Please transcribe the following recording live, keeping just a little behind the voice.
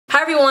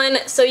Hi everyone,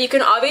 so you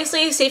can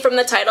obviously see from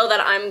the title that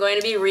I'm going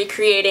to be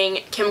recreating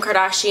Kim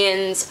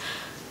Kardashian's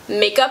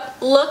makeup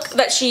look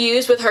that she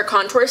used with her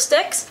contour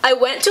sticks. I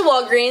went to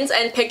Walgreens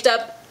and picked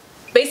up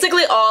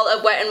basically all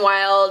of Wet n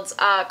Wild's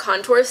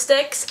contour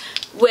sticks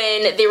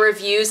when the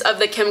reviews of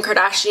the Kim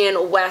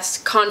Kardashian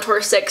West contour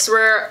sticks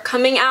were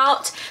coming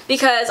out,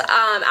 because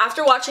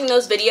after watching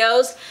those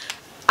videos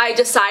I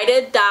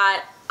decided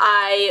that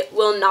I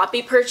will not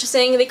be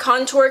purchasing the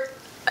contour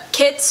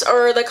kits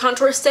or the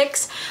contour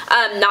sticks,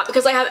 not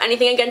because I have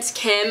anything against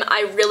Kim.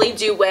 I really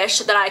do wish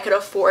that I could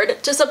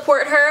afford to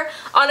support her,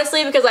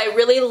 honestly, because I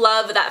really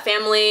love that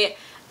family.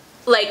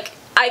 Like,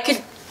 I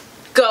could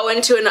go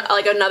into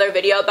another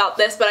video about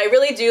this, but I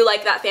really do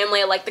like that family.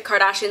 I like the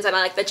Kardashians and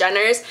I like the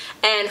Jenners,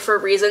 and for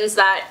reasons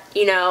that,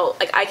 you know,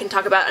 like I can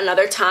talk about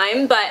another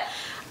time, but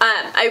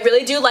I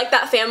really do like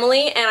that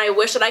family and I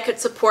wish that I could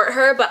support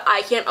her, but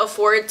I can't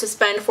afford to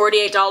spend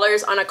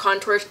 $48 on a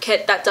contour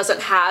kit that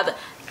doesn't have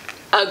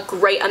a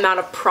great amount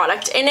of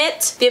product in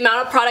it. The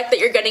amount of product that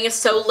you're getting is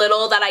so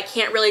little that I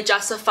can't really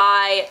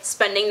justify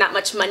spending that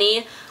much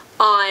money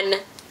on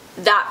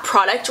that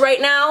product right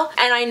now.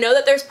 And I know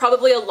that there's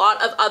probably a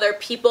lot of other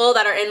people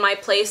that are in my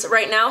place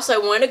right now, so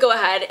I wanted to go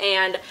ahead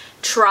and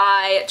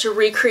try to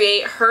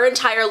recreate her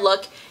entire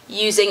look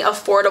using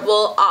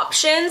affordable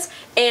options.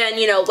 And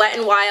you know, Wet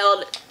n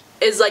Wild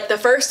is like the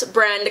first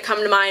brand to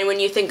come to mind when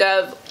you think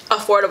of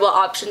affordable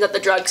options at the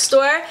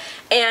drugstore.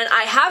 And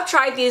I have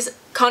tried these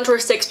contour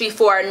sticks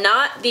before,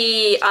 not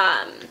the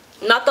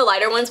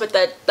lighter ones, but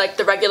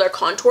the regular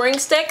contouring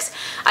sticks.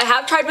 I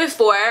have tried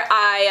before.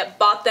 I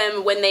bought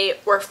them when they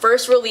were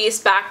first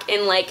released back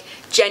in like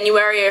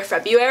January or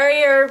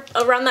February or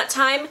around that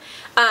time.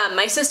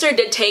 My sister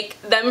did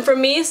take them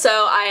from me,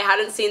 so I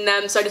hadn't seen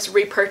them, so I just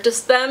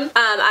repurchased them.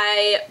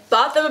 I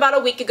bought them about a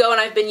week ago and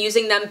I've been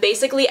using them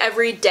basically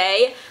every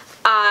day.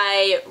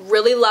 I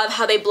really love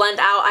how they blend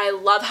out. I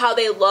love how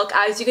they look.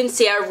 As you can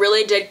see, I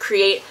really did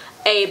create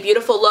a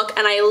beautiful look,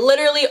 and I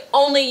literally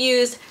only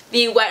used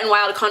the Wet n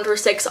Wild contour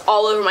sticks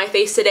all over my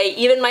face today,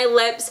 even my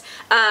lips.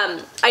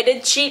 I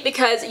did cheat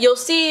because you'll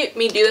see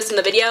me do this in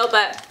the video,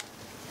 but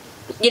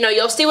you know,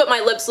 you'll see what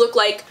my lips look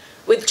like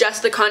with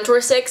just the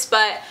contour sticks.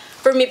 But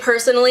for me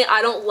personally,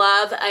 I don't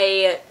love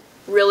a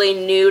really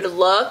nude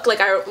look. Like,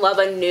 I don't love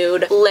a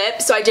nude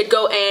lip, so I did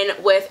go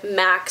in with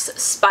Max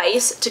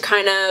Spice to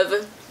kind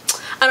of,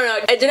 I don't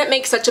know, it didn't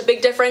make such a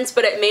big difference,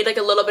 but it made like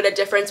a little bit of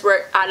difference where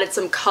it added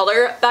some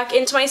color back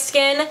into my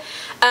skin,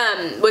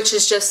 which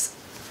is just,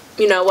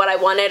 you know, what I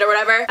wanted or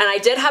whatever. And I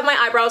did have my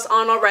eyebrows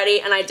on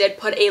already, and I did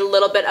put a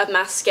little bit of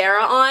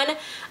mascara on.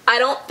 I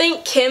don't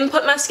think Kim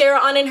put mascara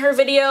on in her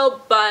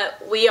video,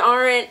 but we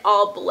aren't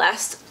all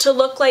blessed to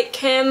look like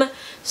Kim,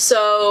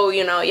 so,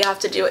 you know, you have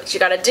to do what you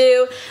gotta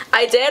do.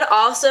 I did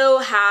also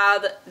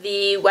have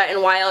the Wet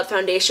n Wild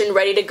foundation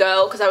ready to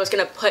go because I was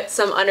gonna put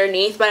some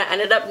underneath, but I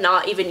ended up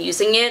not even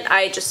using it.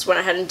 I just went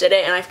ahead and did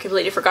it and I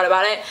completely forgot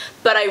about it.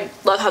 But I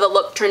love how the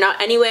look turned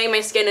out anyway.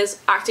 My skin is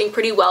acting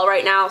pretty well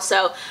right now,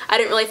 so I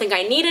didn't really think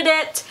I needed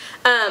it.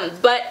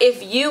 But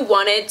if you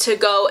wanted to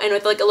go in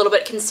with like a little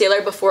bit of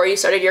concealer before you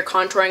started your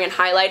contouring and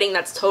highlighting,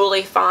 that's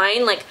totally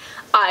fine. Like,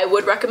 I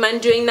would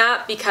recommend doing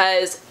that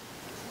because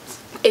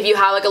if you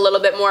have like a little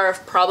bit more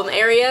of problem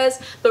areas.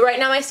 But right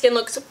now my skin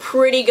looks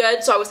pretty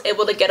good, so I was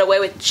able to get away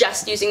with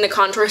just using the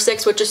contour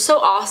sticks, which is so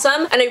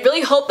awesome. And I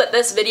really hope that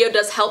this video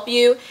does help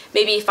you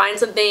maybe find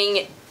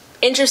something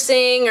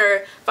interesting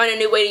or find a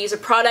new way to use a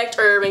product,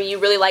 or maybe you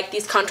really like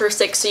these contour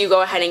sticks so you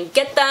go ahead and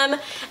get them.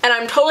 And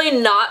I'm totally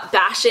not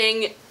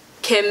bashing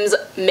Kim's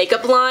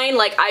makeup line.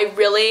 Like, I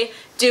really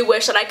do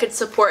wish that I could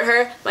support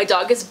her. My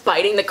dog is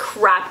biting the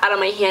crap out of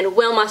my hand.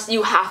 Wilma,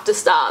 you have to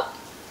stop.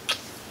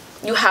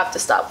 You have to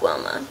stop,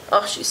 Wilma.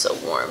 Oh, she's so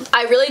warm.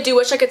 I really do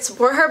wish I could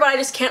support her, but I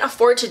just can't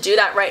afford to do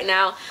that right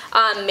now.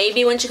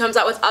 Maybe when she comes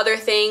out with other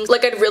things,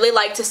 like I'd really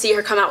like to see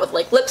her come out with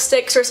like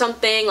lipsticks or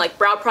something, like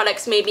brow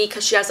products maybe,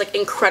 because she has like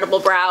incredible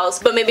brows.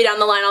 But maybe down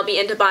the line I'll be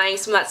into buying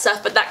some of that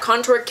stuff. But that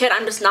contour kit,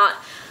 I'm just not.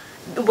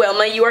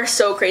 Wilma, you are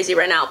so crazy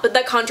right now. But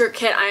that contour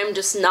kit I am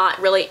just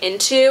not really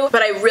into,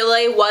 but I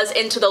really was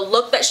into the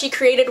look that she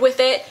created with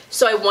it,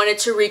 so I wanted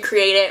to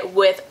recreate it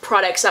with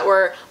products that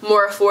were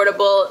more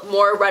affordable,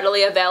 more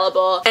readily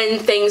available, and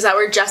things that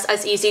were just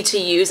as easy to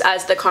use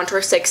as the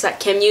contour sticks that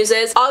Kim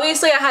uses.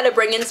 Obviously I had to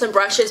bring in some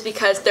brushes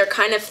because they're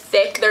kind of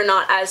thick. They're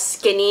not as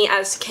skinny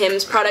as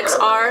Kim's products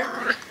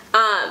are.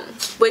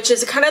 Which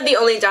is kind of the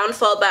only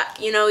downfall, but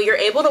you know, you're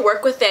able to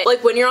work with it.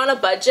 Like, when you're on a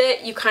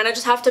budget, you kind of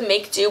just have to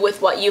make do with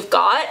what you've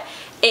got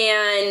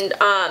and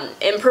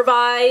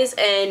improvise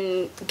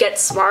and get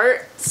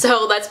smart.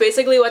 So that's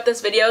basically what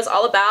this video is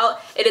all about.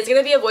 It is going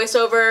to be a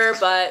voiceover,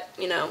 but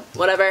you know,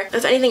 whatever.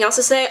 If anything else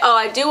to say, oh,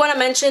 I do want to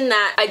mention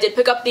that I did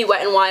pick up the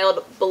Wet n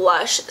Wild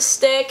blush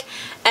stick,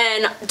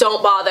 and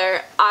don't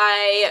bother.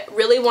 I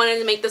really wanted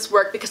to make this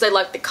work because I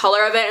like the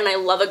color of it and I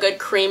love a good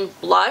cream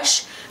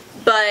blush,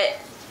 but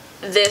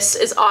this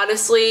is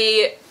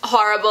honestly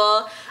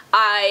horrible.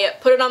 I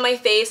put it on my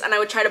face and I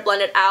would try to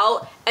blend it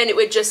out and it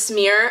would just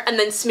smear, and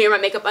then smear my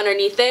makeup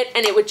underneath it,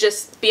 and it would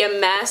just be a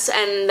mess,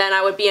 and then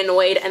I would be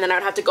annoyed, and then I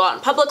would have to go out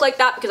in public like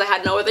that because I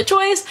had no other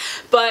choice.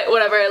 But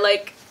whatever,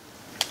 like,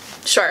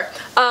 sure.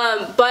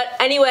 But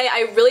anyway,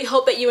 I really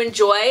hope that you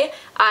enjoy.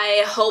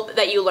 I hope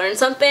that you learn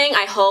something.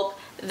 I hope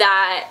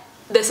that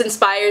this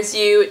inspires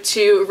you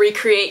to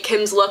recreate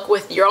Kim's look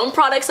with your own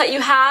products that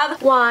you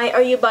have. Why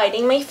are you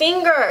biting my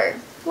finger?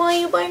 Why are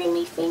you biting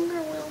my finger,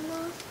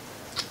 Wilma?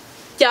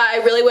 Yeah, I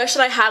really wish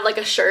that I had like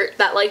a shirt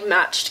that like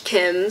matched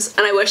Kim's,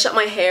 and I wish that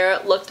my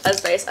hair looked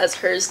as nice as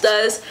hers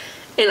does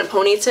in a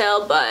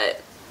ponytail,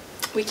 but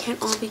we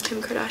can't all be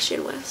Kim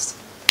Kardashian West.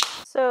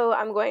 So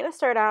I'm going to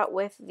start out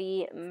with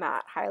the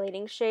matte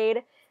highlighting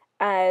shade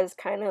as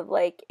kind of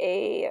like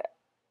a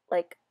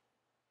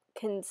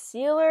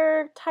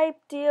concealer type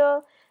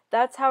deal.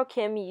 That's how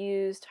Kim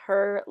used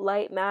her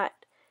light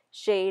matte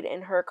shade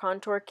in her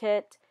contour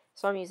kit,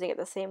 so I'm using it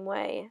the same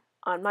way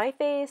on my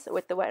face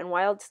with the Wet n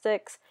Wild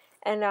sticks.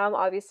 And now I'm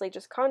obviously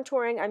just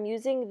contouring. I'm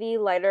using the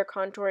lighter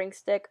contouring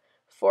stick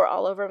for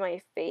all over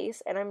my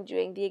face, and I'm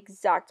doing the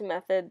exact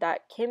method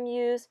that Kim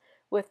used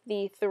with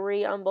the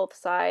 3 on both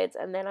sides,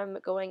 and then I'm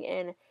going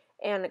in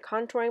and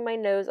contouring my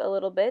nose a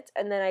little bit,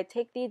 and then I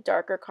take the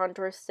darker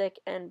contour stick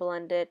and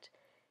blend it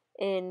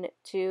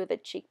into the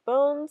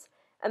cheekbones.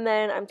 And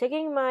then I'm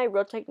taking my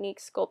Real Technique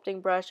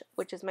sculpting brush,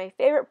 which is my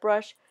favorite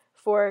brush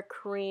for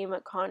cream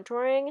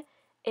contouring,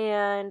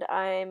 and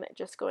I'm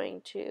just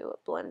going to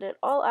blend it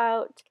all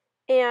out.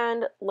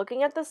 And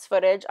looking at this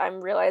footage,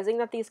 I'm realizing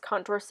that these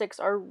contour sticks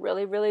are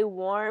really, really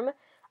warm.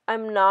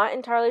 I'm not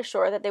entirely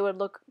sure that they would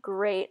look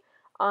great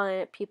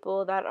on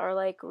people that are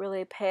like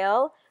really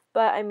pale,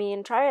 but I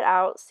mean, try it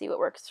out, see what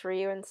works for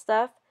you and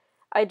stuff.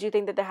 I do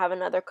think that they have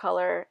another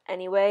color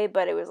anyway,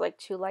 but it was like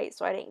too light,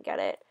 so I didn't get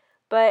it.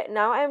 But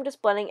now I'm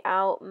just blending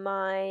out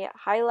my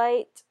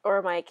highlight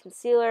or my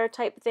concealer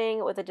type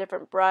thing with a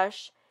different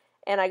brush,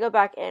 and I go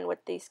back in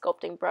with the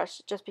sculpting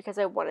brush just because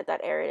I wanted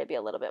that area to be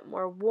a little bit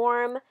more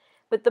warm.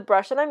 But the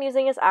brush that I'm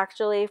using is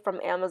actually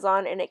from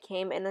Amazon, and it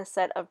came in a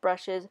set of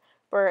brushes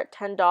for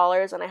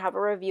 $10, and I have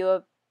a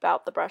review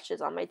about the brushes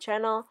on my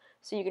channel,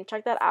 so you can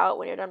check that out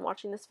when you're done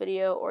watching this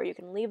video, or you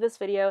can leave this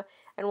video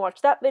and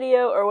watch that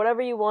video, or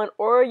whatever you want,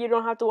 or you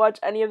don't have to watch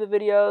any of the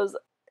videos.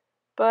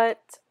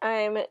 But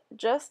I'm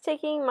just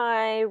taking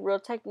my Real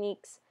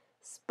Techniques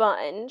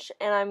sponge,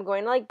 and I'm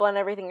going to like blend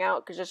everything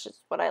out because that's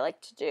just what I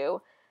like to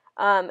do.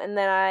 And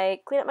then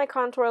I clean up my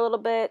contour a little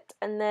bit,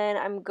 and then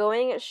I'm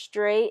going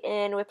straight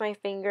in with my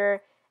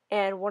finger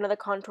and one of the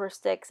contour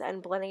sticks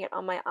and blending it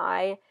on my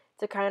eye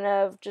to kind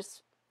of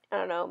just, I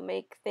don't know,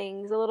 make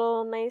things a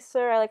little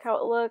nicer. I like how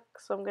it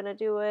looks, so I'm going to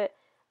do it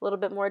a little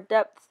bit more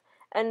depth.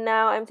 And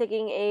now I'm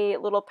taking a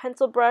little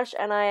pencil brush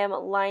and I am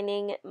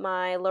lining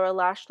my lower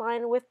lash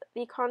line with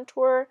the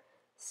contour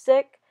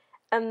stick.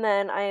 And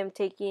then I am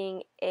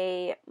taking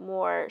a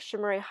more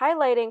shimmery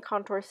highlighting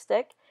contour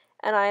stick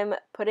and I'm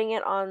putting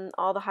it on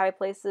all the high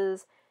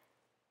places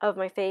of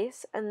my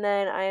face. And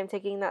then I am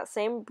taking that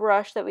same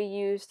brush that we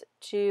used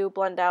to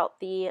blend out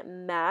the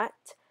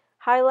matte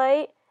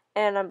highlight,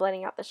 and I'm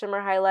blending out the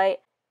shimmer highlight.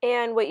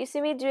 And what you see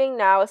me doing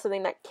now is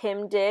something that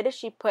Kim did.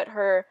 She put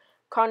her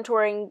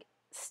contouring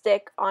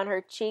stick on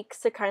her cheeks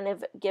to kind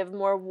of give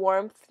more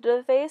warmth to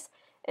the face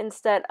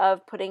instead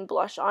of putting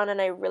blush on, and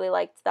I really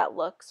liked that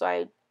look, so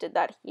I did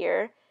that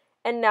here.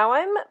 And now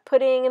I'm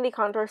putting the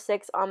contour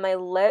sticks on my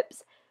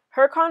lips.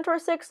 Her contour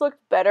sticks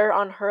looked better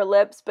on her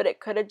lips, but it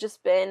could have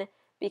just been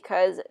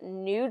because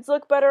nudes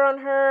look better on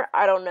her.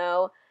 I don't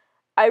know.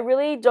 I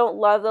really don't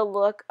love the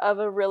look of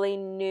a really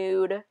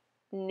nude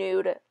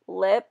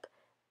lip,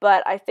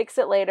 but I fix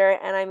it later,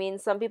 and I mean,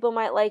 some people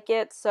might like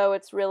it, so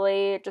it's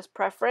really just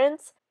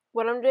preference.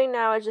 What I'm doing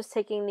now is just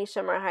taking the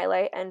shimmer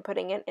highlight and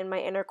putting it in my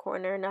inner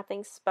corner,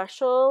 nothing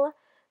special.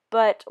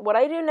 But what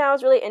I do now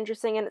is really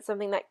interesting, and it's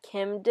something that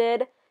Kim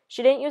did.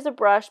 She didn't use a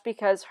brush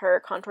because her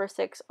contour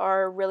sticks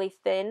are really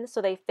thin,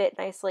 so they fit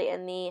nicely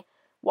in the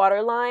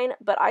waterline.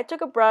 But I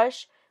took a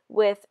brush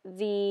with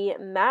the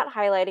matte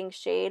highlighting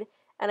shade,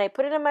 and I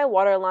put it in my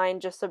waterline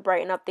just to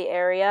brighten up the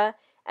area.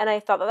 And I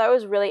thought that that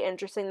was really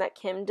interesting that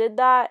Kim did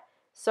that,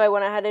 so I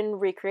went ahead and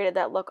recreated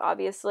that look,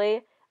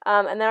 obviously.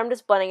 And then I'm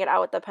just blending it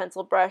out with the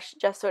pencil brush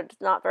just so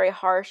it's not very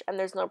harsh and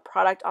there's no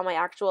product on my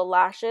actual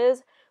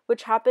lashes,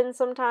 which happens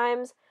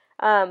sometimes.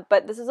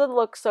 But this is a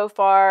look so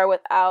far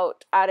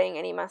without adding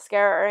any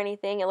mascara or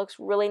anything. It looks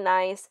really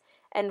nice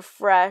and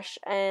fresh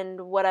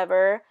and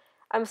whatever.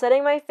 I'm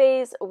setting my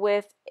face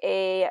with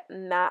a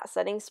matte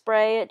setting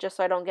spray just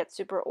so I don't get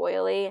super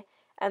oily.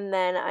 And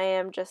then I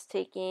am just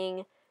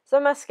taking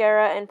some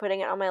mascara and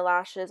putting it on my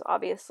lashes,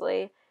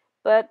 obviously.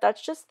 But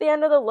that's just the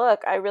end of the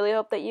look. I really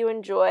hope that you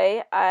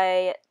enjoy.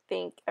 I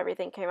think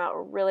everything came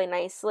out really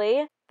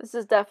nicely. This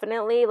is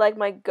definitely like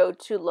my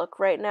go-to look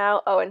right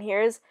now. Oh, and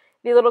here's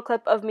the little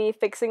clip of me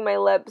fixing my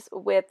lips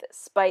with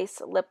Spice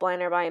Lip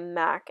Liner by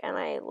MAC, and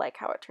I like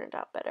how it turned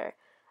out better.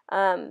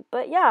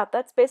 But yeah,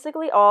 that's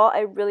basically all. I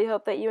really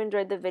hope that you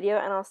enjoyed the video,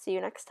 and I'll see you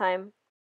next time.